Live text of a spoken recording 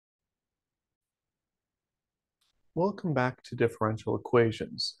Welcome back to differential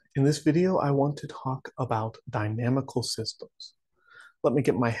equations. In this video, I want to talk about dynamical systems. Let me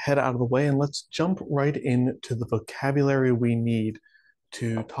get my head out of the way and let's jump right into the vocabulary we need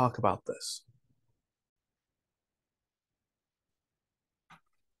to talk about this.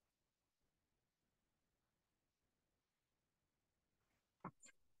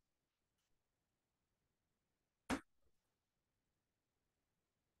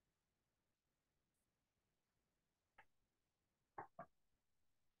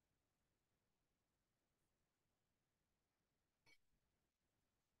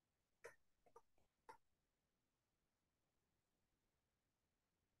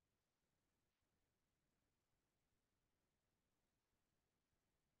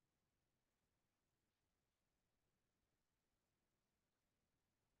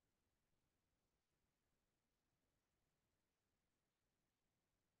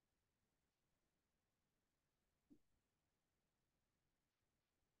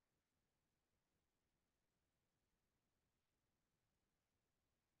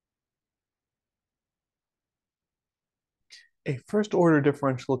 A first order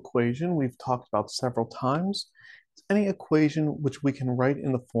differential equation we've talked about several times. Any equation which we can write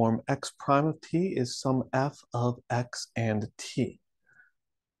in the form x prime of t is some f of x and t.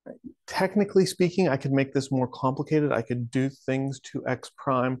 Technically speaking, I could make this more complicated. I could do things to x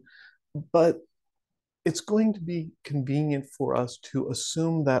prime, but it's going to be convenient for us to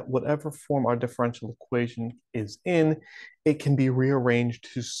assume that whatever form our differential equation is in, it can be rearranged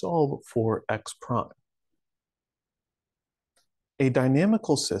to solve for x prime. A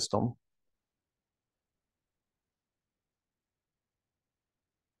dynamical system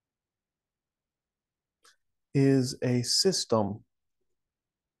is a system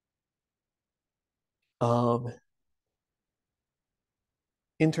of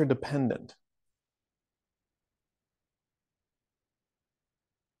interdependent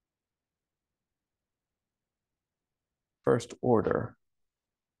first order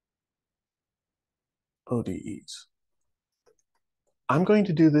ODEs. I'm going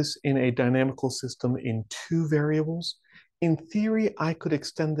to do this in a dynamical system in two variables. In theory, I could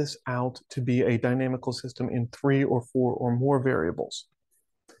extend this out to be a dynamical system in 3 or 4 or more variables.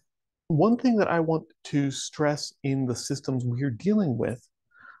 One thing that I want to stress in the systems we're dealing with,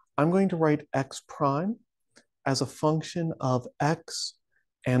 I'm going to write x prime as a function of x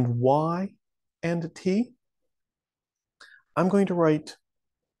and y and t. I'm going to write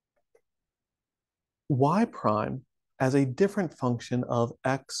y prime as a different function of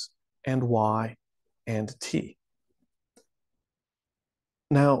x and y and t.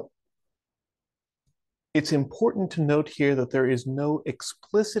 Now, it's important to note here that there is no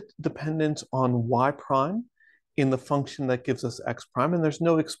explicit dependence on y prime in the function that gives us x prime, and there's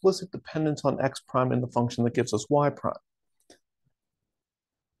no explicit dependence on x prime in the function that gives us y prime.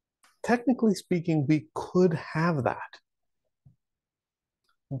 Technically speaking, we could have that,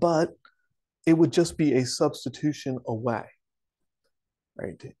 but it would just be a substitution away,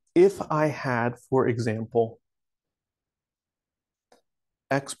 right? If I had, for example,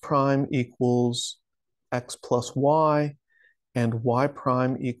 x prime equals x plus y and y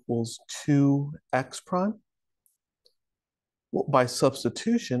prime equals 2x prime, well, by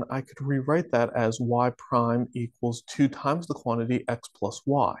substitution, I could rewrite that as y prime equals 2 times the quantity x plus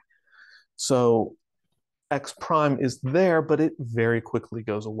y. So x prime is there, but it very quickly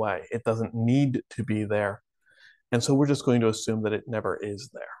goes away. It doesn't need to be there. And so we're just going to assume that it never is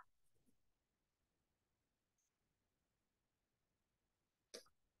there.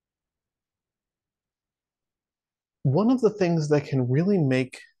 One of the things that can really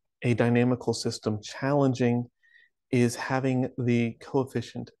make a dynamical system challenging is having the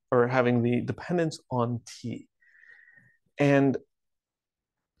coefficient or having the dependence on t. And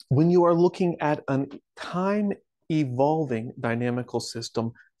when you are looking at a time evolving dynamical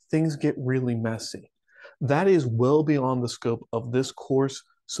system, things get really messy. That is well beyond the scope of this course,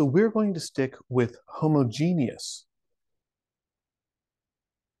 so we're going to stick with homogeneous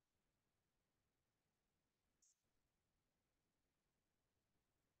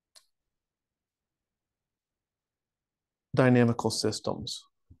dynamical systems,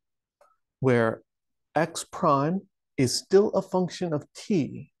 where x prime is still a function of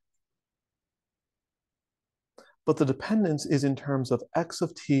t, but the dependence is in terms of x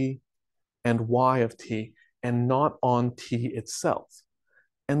of t and y of t, and not on t itself.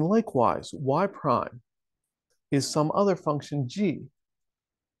 And likewise, y prime is some other function g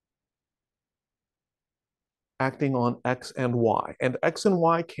acting on x and y. And x and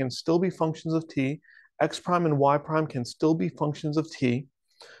y can still be functions of t. X prime and y prime can still be functions of t.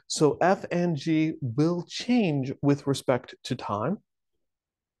 So F and G will change with respect to time,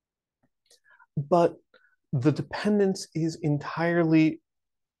 but the dependence is entirely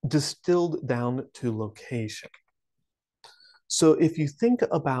distilled down to location. So if you think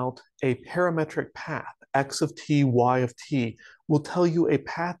about a parametric path, x of t, y of t, will tell you a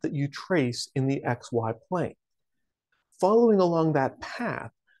path that you trace in the xy plane. Following along that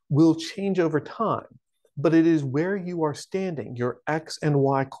path will change over time, but it is where you are standing, your x and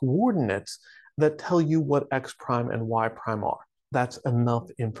y coordinates, that tell you what x prime and y prime are. That's enough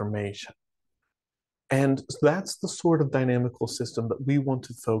information. And that's the sort of dynamical system that we want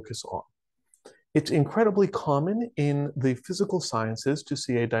to focus on. It's incredibly common in the physical sciences to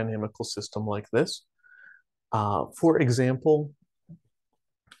see a dynamical system like this. For example,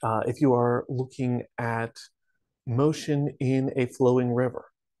 if you are looking at motion in a flowing river,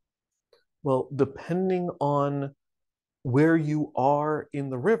 well, depending on where you are in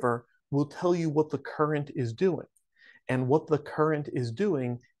the river will tell you what the current is doing. And what the current is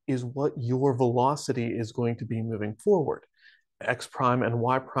doing is what your velocity is going to be moving forward. X prime and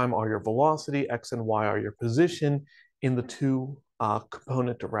Y prime are your velocity, X and Y are your position in the two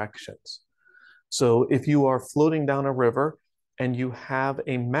component directions. So if you are floating down a river and you have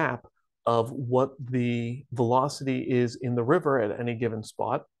a map of what the velocity is in the river at any given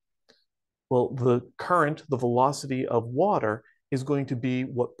spot, well, the current, the velocity of water is going to be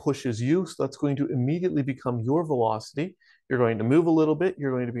what pushes you. So that's going to immediately become your velocity. You're going to move a little bit.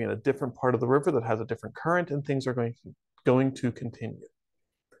 You're going to be in a different part of the river that has a different current, and things are going to continue.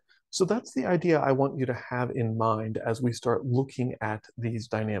 So that's the idea I want you to have in mind as we start looking at these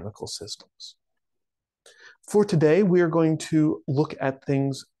dynamical systems. For today, we are going to look at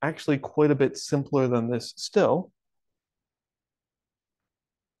things actually quite a bit simpler than this still.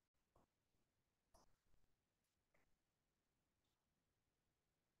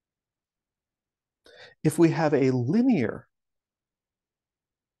 If we have a linear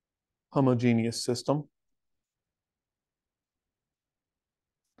homogeneous system,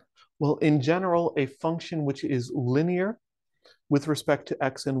 well, in general, a function which is linear with respect to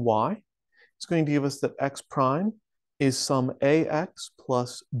x and y is going to give us that x prime is some ax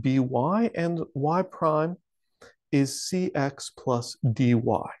plus by, and y prime is cx plus dy.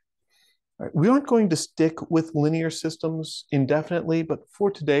 Right, we aren't going to stick with linear systems indefinitely, but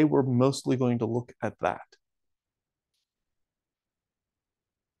for today, we're mostly going to look at that.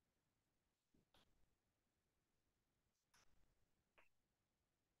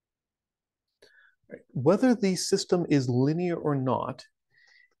 Right. Whether the system is linear or not,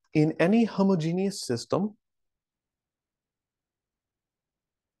 in any homogeneous system,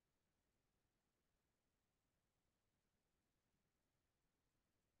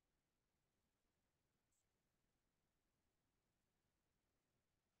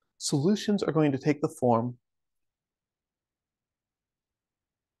 solutions are going to take the form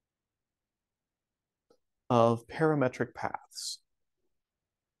of parametric paths.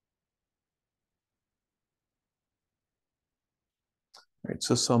 Right,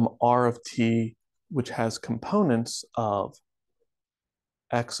 so some r of t, which has components of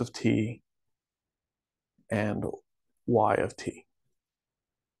x of t and y of t.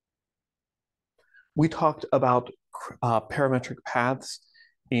 We talked about parametric paths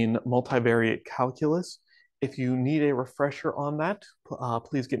in multivariate calculus. If you need a refresher on that,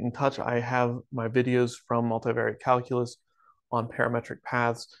 please get in touch. I have my videos from multivariate calculus on parametric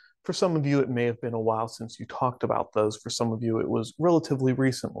paths. For some of you, it may have been a while since you talked about those. For some of you, it was relatively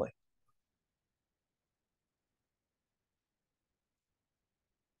recently.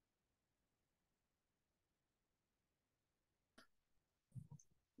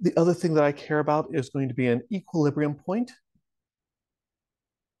 The other thing that I care about is going to be an equilibrium point.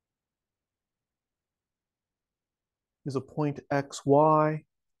 Is a point xy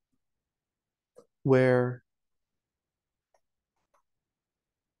where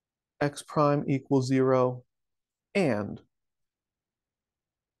x prime equals 0 and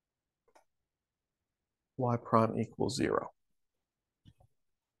y prime equals 0.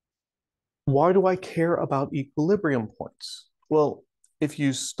 Why do I care about equilibrium points? Well, if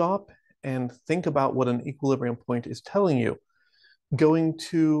you stop and think about what an equilibrium point is telling you, going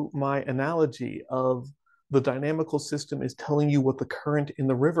to my analogy of the dynamical system is telling you what the current in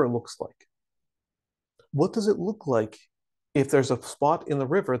the river looks like. What does it look like if there's a spot in the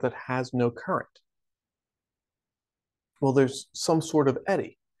river that has no current? Well, there's some sort of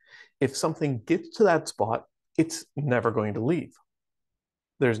eddy. If something gets to that spot, it's never going to leave.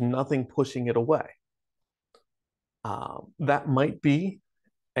 There's nothing pushing it away. That might be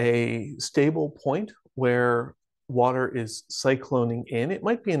a stable point where water is cycloning in. It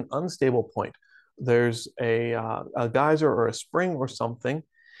might be an unstable point. There's a geyser or a spring or something.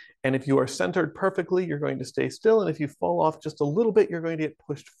 And if you are centered perfectly, you're going to stay still. And if you fall off just a little bit, you're going to get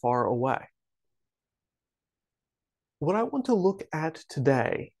pushed far away. What I want to look at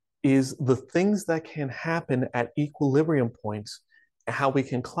today is the things that can happen at equilibrium points, how we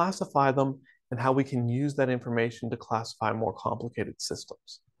can classify them, and how we can use that information to classify more complicated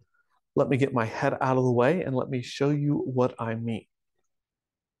systems. Let me get my head out of the way and let me show you what I mean.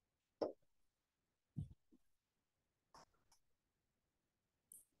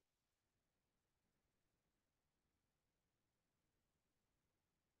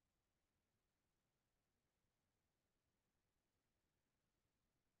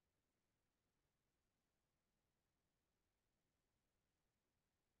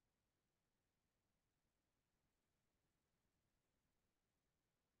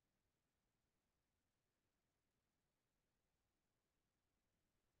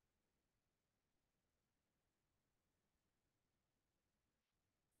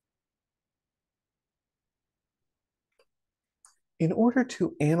 In order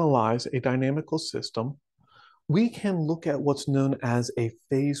to analyze a dynamical system, we can look at what's known as a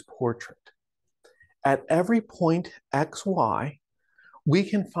phase portrait. At every point x, y, we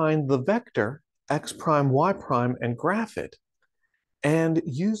can find the vector x prime, y prime, and graph it, and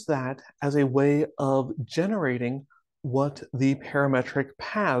use that as a way of generating what the parametric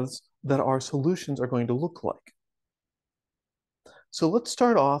paths that our solutions are going to look like. So let's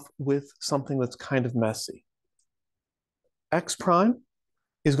start off with something that's kind of messy. X prime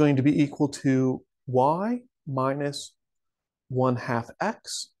is going to be equal to y minus 1/2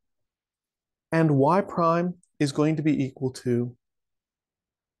 x, and y prime is going to be equal to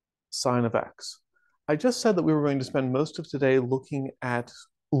sine of x. I just said that we were going to spend most of today looking at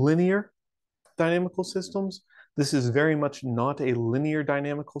linear dynamical systems. This is very much not a linear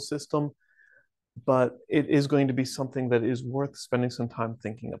dynamical system, but it is going to be something that is worth spending some time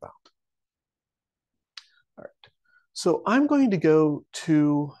thinking about. All right. So I'm going to go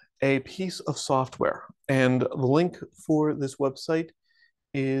to a piece of software, and the link for this website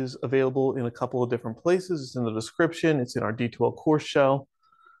is available in a couple of different places. It's in the description. It's in our D2L course shell.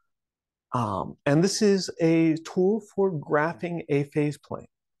 And this is a tool for graphing a phase plane.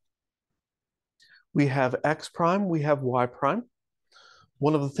 We have x prime, we have y prime.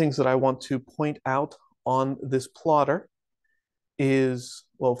 One of the things that I want to point out on this plotter is,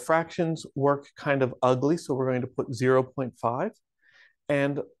 well, fractions work kind of ugly, so we're going to put 0.5,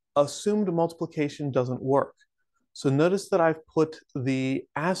 and assumed multiplication doesn't work. So notice that I've put the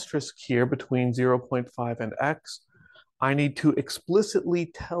asterisk here between 0.5 and x. I need to explicitly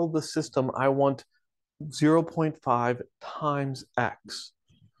tell the system I want 0.5 times x.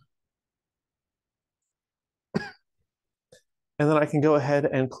 And then I can go ahead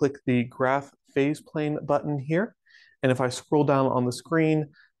and click the graph phase plane button here. And if I scroll down on the screen,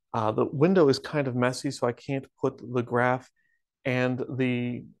 the window is kind of messy, so I can't put the graph and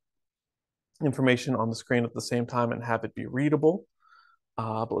the information on the screen at the same time and have it be readable.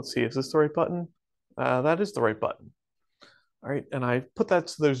 But let's see, is this the right button? That is the right button. All right, and I put that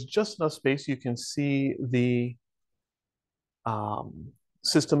so there's just enough space you can see the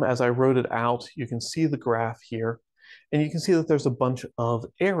system as I wrote it out. You can see the graph here, and you can see that there's a bunch of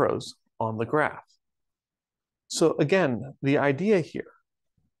arrows on the graph. So again, the idea here,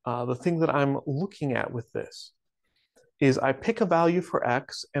 the thing that I'm looking at with this is I pick a value for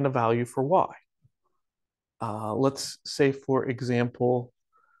x and a value for y. Let's say, for example,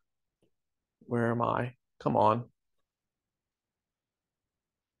 where am I? Come on.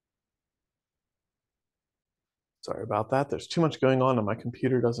 Sorry about that. There's too much going on and my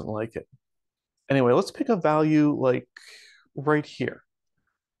computer doesn't like it. Anyway, let's pick a value like right here.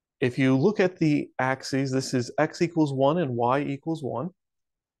 If you look at the axes, this is x equals 1 and y equals 1.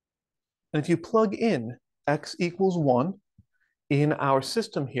 And if you plug in x equals 1 in our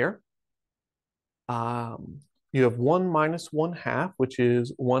system here, you have 1 minus 1/2, which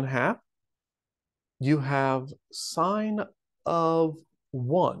is 1/2. You have sine of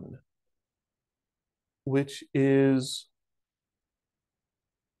 1, which is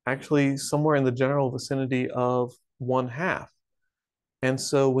actually somewhere in the general vicinity of 1/2. And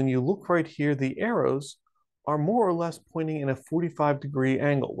so when you look right here, the arrows are more or less pointing in a 45-degree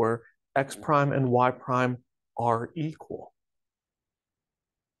angle where x prime and y prime are equal.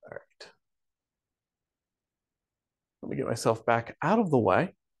 All right. Let me get myself back out of the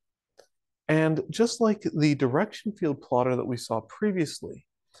way. And just like the direction field plotter that we saw previously,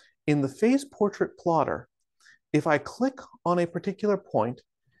 in the phase portrait plotter, if I click on a particular point,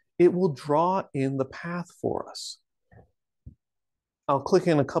 it will draw in the path for us. I'll click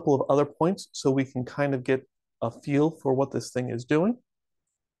in a couple of other points so we can kind of get a feel for what this thing is doing.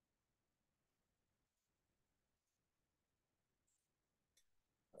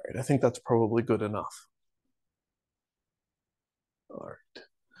 All right, I think that's probably good enough. All right.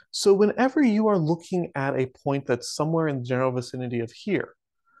 So whenever you are looking at a point that's somewhere in the general vicinity of here,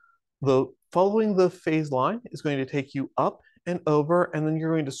 following the phase line is going to take you up and over, and then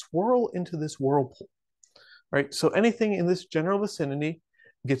you're going to swirl into this whirlpool, right? So anything in this general vicinity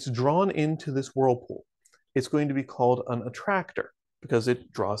gets drawn into this whirlpool. It's going to be called an attractor because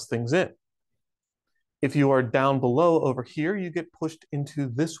it draws things in. If you are down below over here, you get pushed into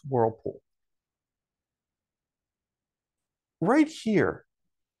this whirlpool. Right here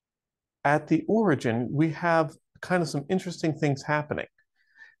at the origin, we have kind of some interesting things happening.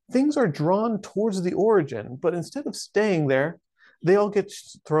 Things are drawn towards the origin, but instead of staying there, they all get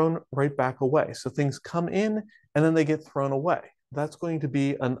thrown right back away. So things come in and then they get thrown away. That's going to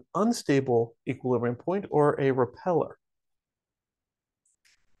be an unstable equilibrium point or a repeller.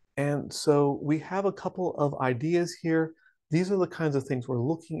 And so we have a couple of ideas here. These are the kinds of things we're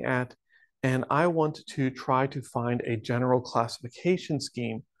looking at. And I want to try to find a general classification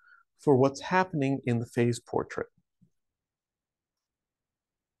scheme for what's happening in the phase portrait.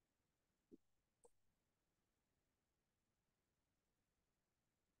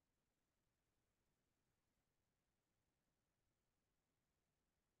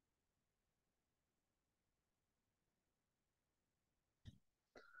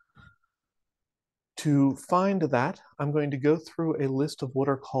 To find that, I'm going to go through a list of what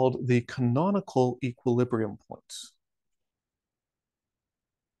are called the canonical equilibrium points.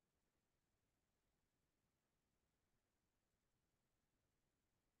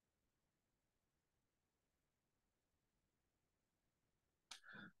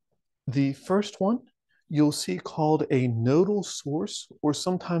 The first one you'll see called a nodal source or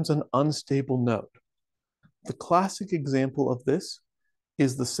sometimes an unstable node. The classic example of this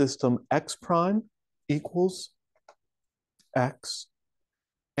is the system x prime equals x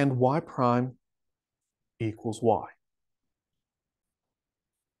and y prime equals y.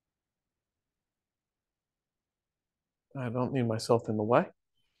 I don't need myself in the way.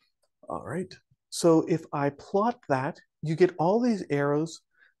 All right. So if I plot that, you get all these arrows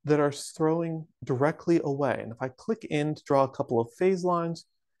that are throwing directly away. And if I click in to draw a couple of phase lines,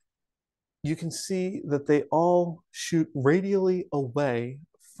 you can see that they all shoot radially away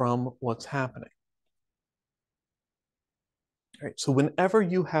from what's happening. All right. So whenever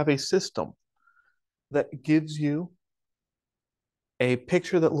you have a system that gives you a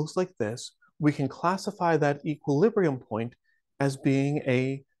picture that looks like this, we can classify that equilibrium point as being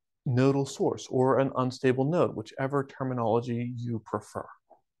a nodal source or an unstable node, whichever terminology you prefer.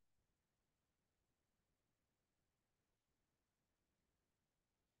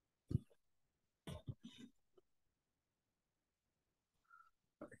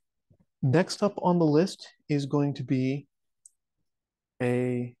 Next up on the list is going to be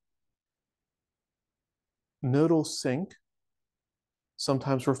a nodal sink,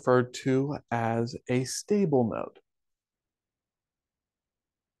 sometimes referred to as a stable node.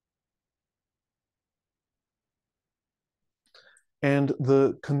 And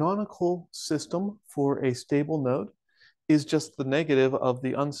the canonical system for a stable node is just the negative of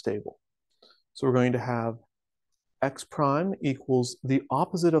the unstable. So we're going to have x prime equals the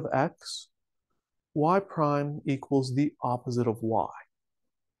opposite of x, y prime equals the opposite of y.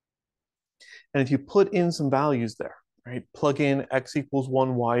 And if you put in some values there, right, plug in x equals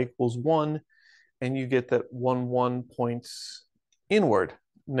 1, y equals 1, and you get that 1, 1 points inward.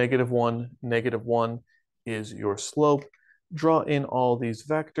 -1, -1 is your slope. Draw in all these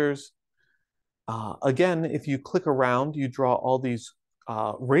vectors. Again, if you click around, you draw all these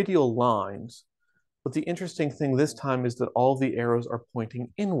radial lines. But the interesting thing this time is that all the arrows are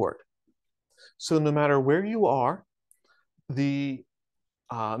pointing inward. So no matter where you are, the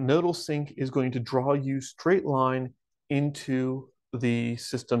nodal sink is going to draw you straight line into the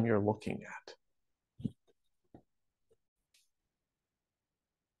system you're looking at.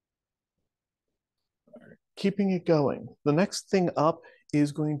 Keeping it going. The next thing up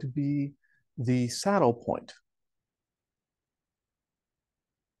is going to be the saddle point.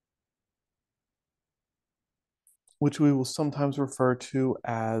 Which we will sometimes refer to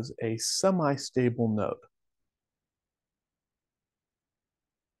as a semi-stable node.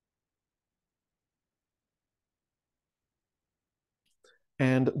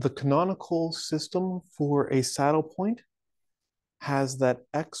 And the canonical system for a saddle point has that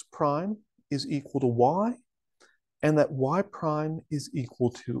x prime is equal to y and that y prime is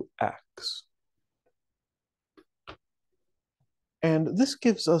equal to x. And this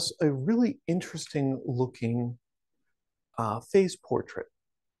gives us a really interesting looking phase portrait.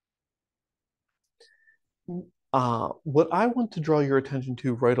 What I want to draw your attention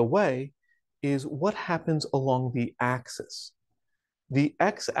to right away is what happens along the axis. The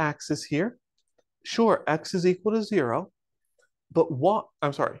x-axis here, sure, x is equal to 0, but what,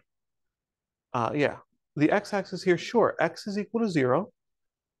 I'm sorry, yeah, the x-axis here, sure, x is equal to 0.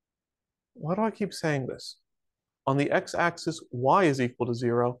 Why do I keep saying this? On the x-axis, y is equal to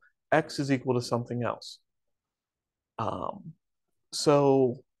 0, x is equal to something else. Um,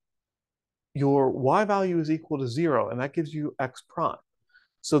 so your y value is equal to 0, and that gives you x prime.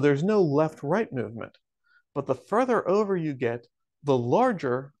 So there's no left-right movement. But the further over you get, the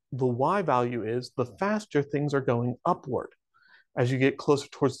larger the y value is, the faster things are going upward. As you get closer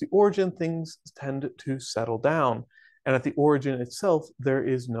towards the origin, things tend to settle down. And at the origin itself, there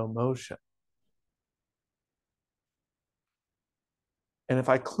is no motion. And if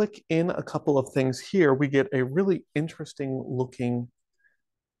I click in a couple of things here, we get a really interesting looking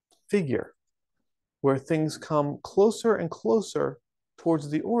figure where things come closer and closer towards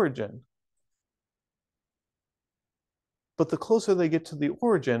the origin. But the closer they get to the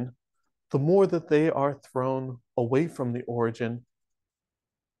origin, the more that they are thrown away from the origin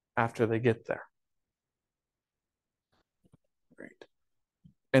after they get there. Great.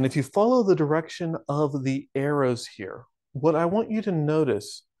 And if you follow the direction of the arrows here, what I want you to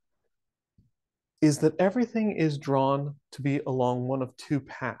notice is that everything is drawn to be along one of two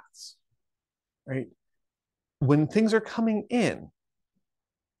paths, right? When things are coming in,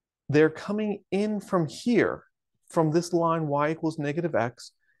 they're coming in from here, from this line y equals negative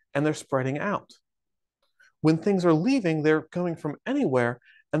x, and they're spreading out. When things are leaving, they're coming from anywhere,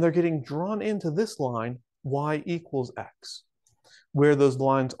 and they're getting drawn into this line, y equals x. Where those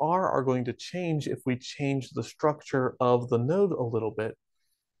lines are going to change if we change the structure of the node a little bit.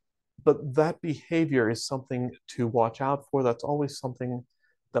 But that behavior is something to watch out for. That's always something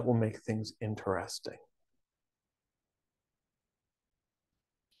that will make things interesting.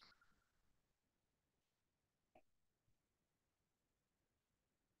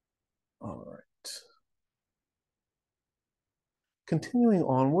 All right. Continuing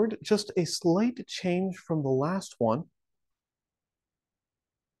onward, just a slight change from the last one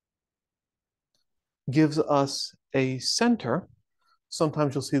gives us a center.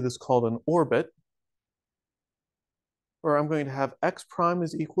 Sometimes you'll see this called an orbit, where I'm going to have x prime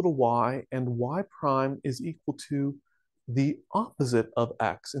is equal to y, and y prime is equal to the opposite of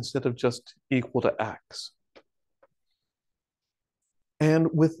x instead of just equal to x. And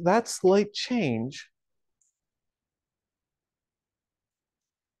with that slight change,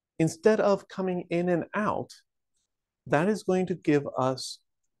 instead of coming in and out, that is going to give us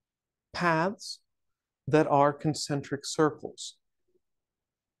paths that are concentric circles.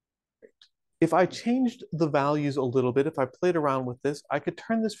 If I changed the values a little bit, if I played around with this, I could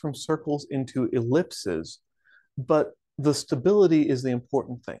turn this from circles into ellipses, but the stability is the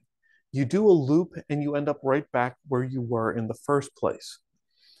important thing. You do a loop and you end up right back where you were in the first place.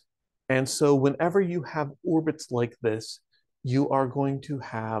 And so whenever you have orbits like this, you are going to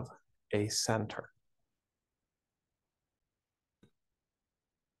have a center.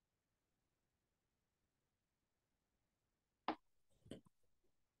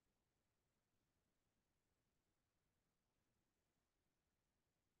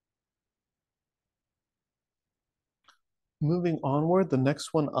 Moving onward, the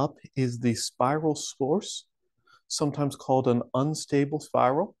next one up is the spiral source, sometimes called an unstable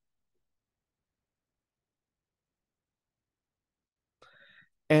spiral.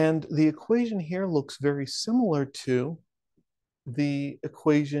 And the equation here looks very similar to the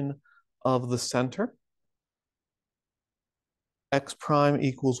equation of the center. X prime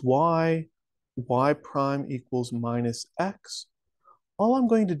equals y, y prime equals minus x. All I'm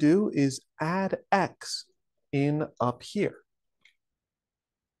going to do is add x in up here.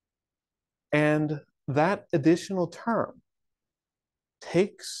 And that additional term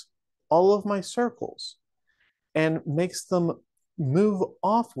takes all of my circles and makes them move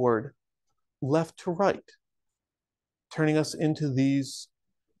offward left to right, turning us into these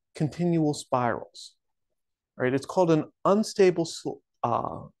continual spirals. Right? It's called an unstable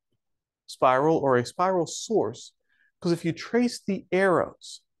spiral or a spiral source because if you trace the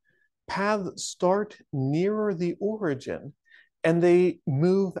arrows, paths start nearer the origin and they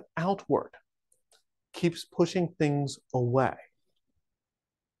move outward, keeps pushing things away.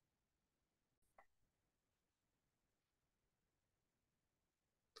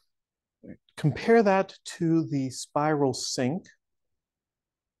 Compare that to the spiral sink,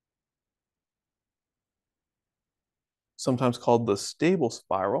 sometimes called the stable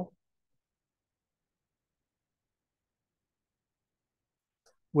spiral,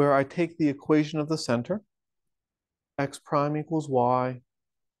 where I take the equation of the center, x prime equals y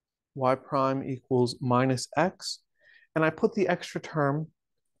prime equals minus x, and I put the extra term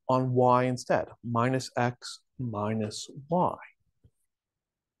on y instead, minus x minus y.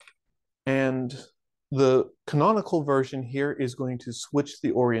 And the canonical version here is going to switch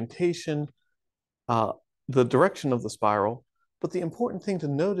the orientation, the direction of the spiral. But the important thing to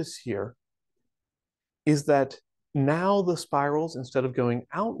notice here is that now the spirals, instead of going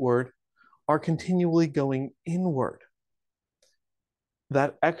outward, are continually going inward.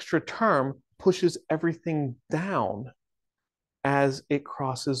 That extra term pushes everything down as it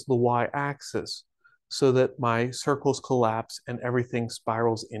crosses the y-axis so that my circles collapse and everything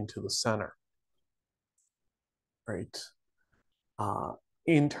spirals into the center. Right.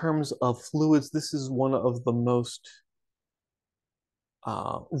 In terms of fluids, this is one of the most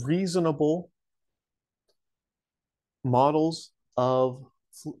reasonable models of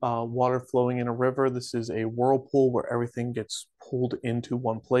water flowing in a river. This is a whirlpool where everything gets pulled into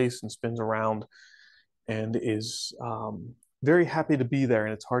one place and spins around and is very happy to be there,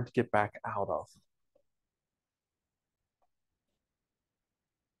 and it's hard to get back out of.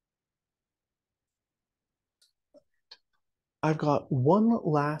 I've got one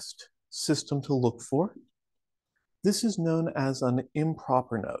last system to look for. This is known as an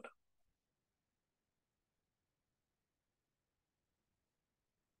improper node.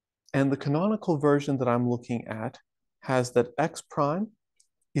 And the canonical version that I'm looking at has that x prime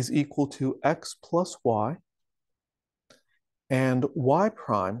is equal to x plus y, and y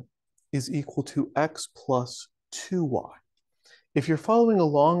prime is equal to x plus 2y. If you're following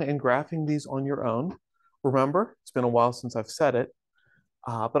along and graphing these on your own, remember, it's been a while since I've said it,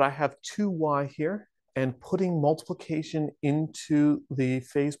 but I have 2y here, and putting multiplication into the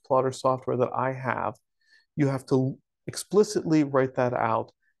phase plotter software that I have, you have to explicitly write that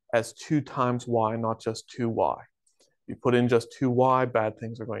out as 2 times y, not just 2y. If you put in just 2y, bad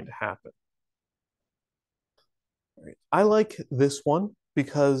things are going to happen. Right. I like this one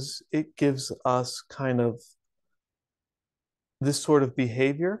because it gives us kind of this sort of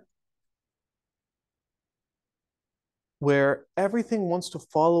behavior where everything wants to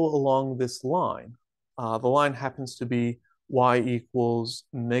follow along this line. The line happens to be y equals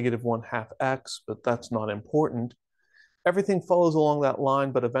negative 1/2 x, but that's not important. Everything follows along that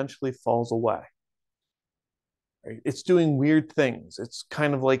line, but eventually falls away. Right? It's doing weird things. It's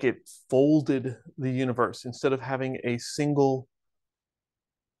kind of like it folded the universe. Instead of having a single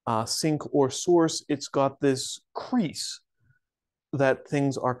sink or source, it's got this crease that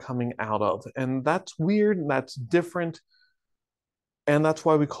things are coming out of. And that's weird and that's different. And that's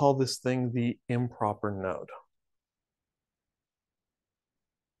why we call this thing the improper node.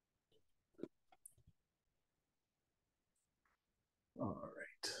 All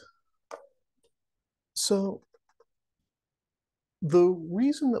right. So the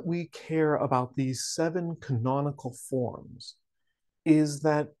reason that we care about these 7 canonical forms is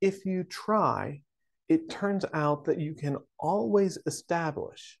that if you try, it turns out that you can always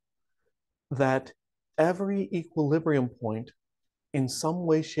establish that every equilibrium point in some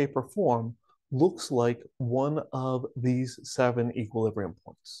way, shape, or form looks like one of these 7 equilibrium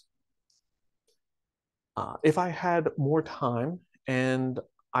points. If I had more time and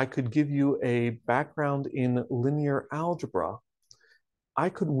I could give you a background in linear algebra, I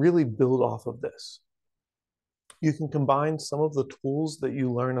could really build off of this. You can combine some of the tools that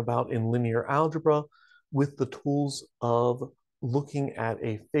you learn about in linear algebra with the tools of looking at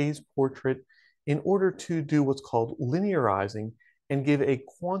a phase portrait in order to do what's called linearizing and give a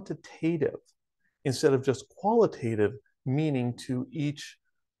quantitative instead of just qualitative meaning to each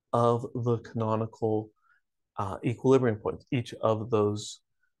of the canonical equilibrium points, each of those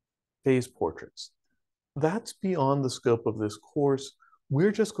phase portraits. That's beyond the scope of this course.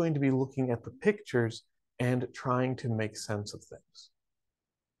 We're just going to be looking at the pictures and trying to make sense of things.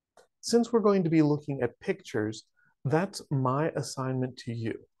 Since we're going to be looking at pictures, that's my assignment to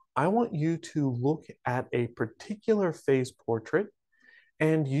you. I want you to look at a particular phase portrait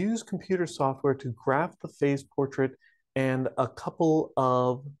and use computer software to graph the phase portrait and a couple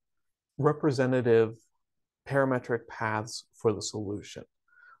of representative parametric paths for the solution.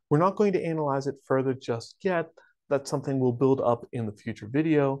 We're not going to analyze it further just yet. That's something we'll build up in the future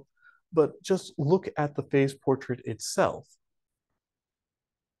video, but just look at the phase portrait itself.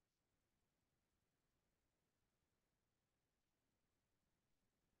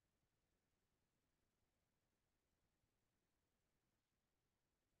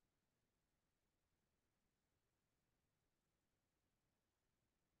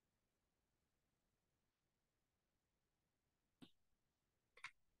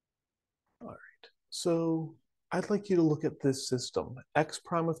 All right, so I'd like you to look at this system. X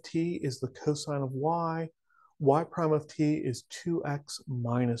prime of t is the cosine of y prime of t is 2x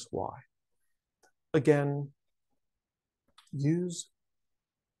minus y. Again, use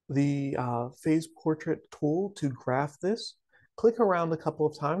the phase portrait tool to graph this. Click around a couple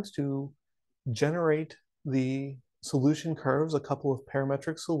of times to generate the solution curves, a couple of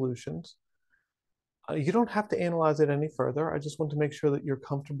parametric solutions. You don't have to analyze it any further. I just want to make sure that you're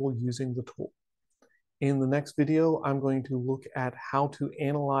comfortable using the tool. In the next video, I'm going to look at how to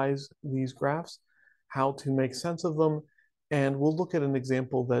analyze these graphs, how to make sense of them, and we'll look at an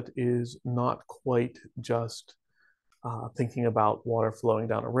example that is not quite just thinking about water flowing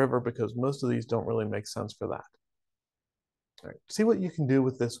down a river, because most of these don't really make sense for that. All right, see what you can do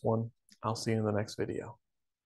with this one. I'll see you in the next video.